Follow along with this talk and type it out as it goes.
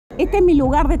Este es mi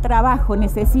lugar de trabajo,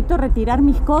 necesito retirar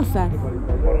mis cosas.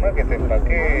 Por más que te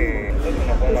empaquee, nosotros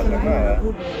no podemos hacer nada.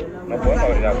 No podemos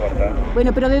abrir la puerta.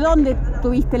 Bueno, pero ¿de dónde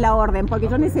tuviste la orden? Porque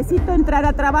yo necesito entrar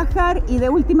a trabajar y de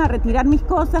última retirar mis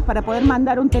cosas para poder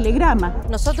mandar un telegrama.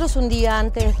 Nosotros un día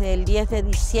antes del 10 de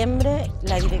diciembre,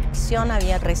 la dirección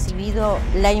había recibido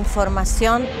la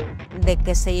información de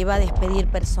que se iba a despedir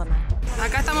personal.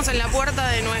 Acá estamos en la puerta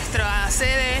de nuestra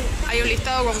sede. Hay un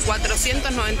listado con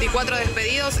 494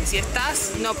 despedidos. Si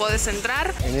estás, no podés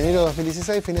entrar. En enero de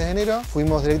 2016, fines de enero,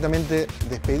 fuimos directamente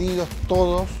despedidos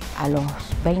todos. A los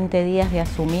 20 días de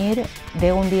asumir,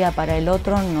 de un día para el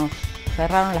otro, nos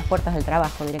cerraron las puertas del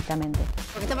trabajo directamente.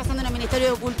 Lo que está pasando en el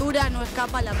Ministerio de Cultura no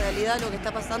escapa a la realidad de lo que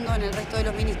está pasando en el resto de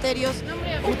los ministerios.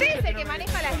 ¿Usted es el que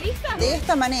maneja las listas? De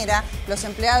esta manera, los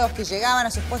empleados que llegaban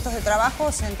a sus puestos de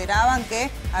trabajo se enteraban que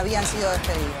habían sido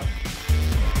despedidos.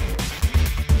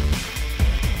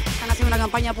 Están haciendo una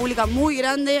campaña pública muy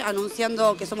grande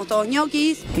anunciando que somos todos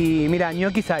ñoquis. Y mira,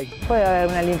 ñoquis hay. Puede haber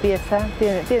una limpieza,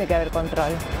 tiene que haber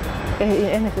control,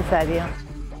 es necesario.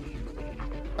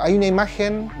 Hay una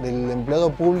imagen del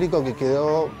empleado público que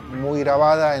quedó muy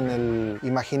grabada en el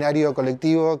imaginario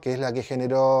colectivo, que es la que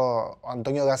generó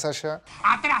Antonio Gasalla.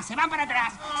 ¡Atrás! ¡Se van para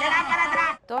atrás! ¡Se van para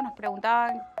atrás! Todos nos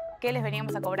preguntaban qué les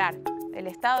veníamos a cobrar. El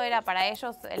Estado era para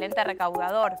ellos el ente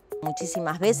recaudador.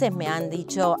 Muchísimas veces me han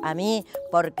dicho a mí,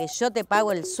 porque yo te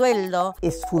pago el sueldo.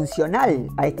 Es funcional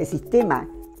a este sistema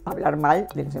hablar mal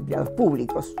de los empleados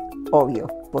públicos, obvio,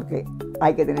 porque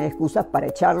hay que tener excusas para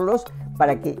echarlos,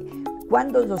 para que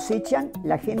cuando los echan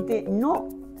la gente no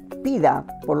pida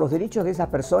por los derechos de esas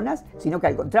personas, sino que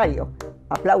al contrario,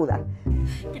 aplauda.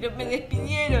 Pero me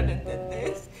despidieron,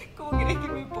 ¿entendés? ¿Cómo querés que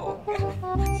me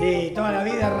ponga? Sí, toda la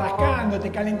vida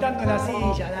rascándote, calentando la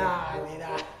silla,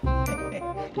 dale.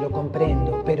 Lo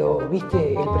comprendo, pero,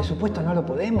 viste, el presupuesto no lo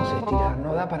podemos estirar,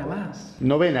 no da para más.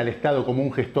 No ven al Estado como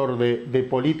un gestor de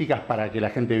políticas para que la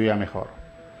gente viva mejor.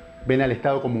 Ven al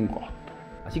Estado como un costo.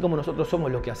 Así como nosotros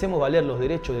somos los que hacemos valer los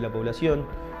derechos de la población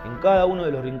en cada uno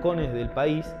de los rincones del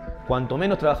país, cuanto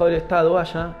menos trabajadores del Estado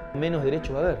haya, menos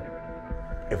derechos va a haber.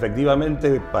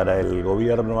 Efectivamente, para el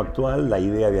gobierno actual, la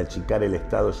idea de achicar el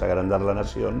Estado es agrandar la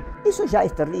nación. Eso ya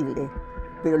es terrible,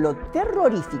 pero lo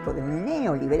terrorífico del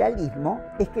neoliberalismo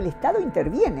es que el Estado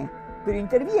interviene, pero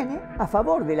interviene a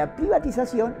favor de la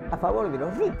privatización, a favor de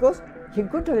los ricos y en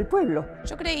contra del pueblo.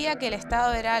 Yo creía que el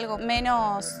Estado era algo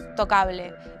menos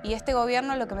tocable y este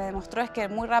gobierno lo que me demostró es que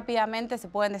muy rápidamente se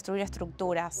pueden destruir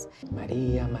estructuras.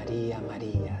 María, María,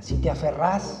 María, si te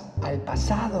aferrás al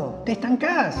pasado, te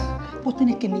estancás. Vos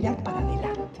tenés que mirar para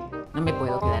adelante. No me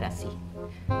puedo quedar así.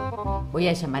 Voy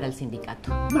a llamar al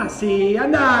sindicato. Más sí,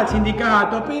 anda al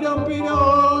sindicato, pirón,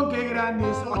 qué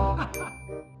grandes son.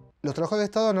 Los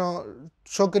trabajadores del Estado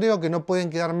yo creo que no pueden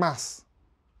quedar más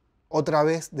otra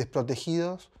vez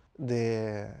desprotegidos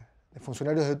de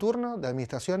funcionarios de turno, de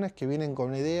administraciones que vienen con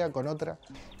una idea, con otra.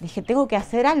 Dije, tengo que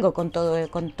hacer algo con todo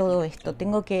esto,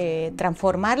 tengo que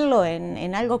transformarlo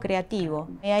en algo creativo.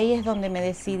 Y ahí es donde me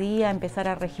decidí a empezar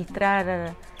a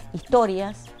registrar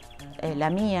historias, la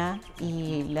mía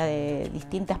y la de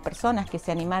distintas personas que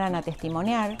se animaran a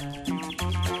testimoniar.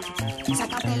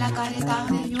 Sácate la careta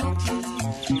de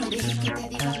Ñoquis, no dejes que te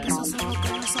digan que sos algo que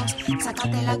no sos.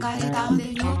 Sácate la careta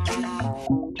de Ñoquis.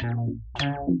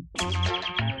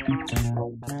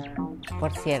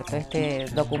 Por cierto, este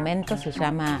documento se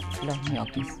llama Los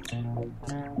Ñoquis.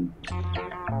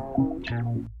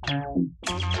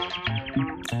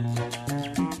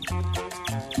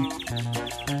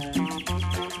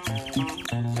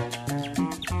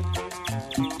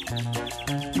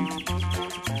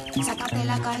 Sácate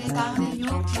la careta de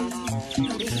Ñoquis,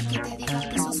 no dejes que te digan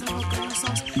que sos algo que no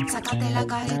sos. Sácate la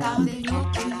careta de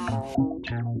Ñoquis.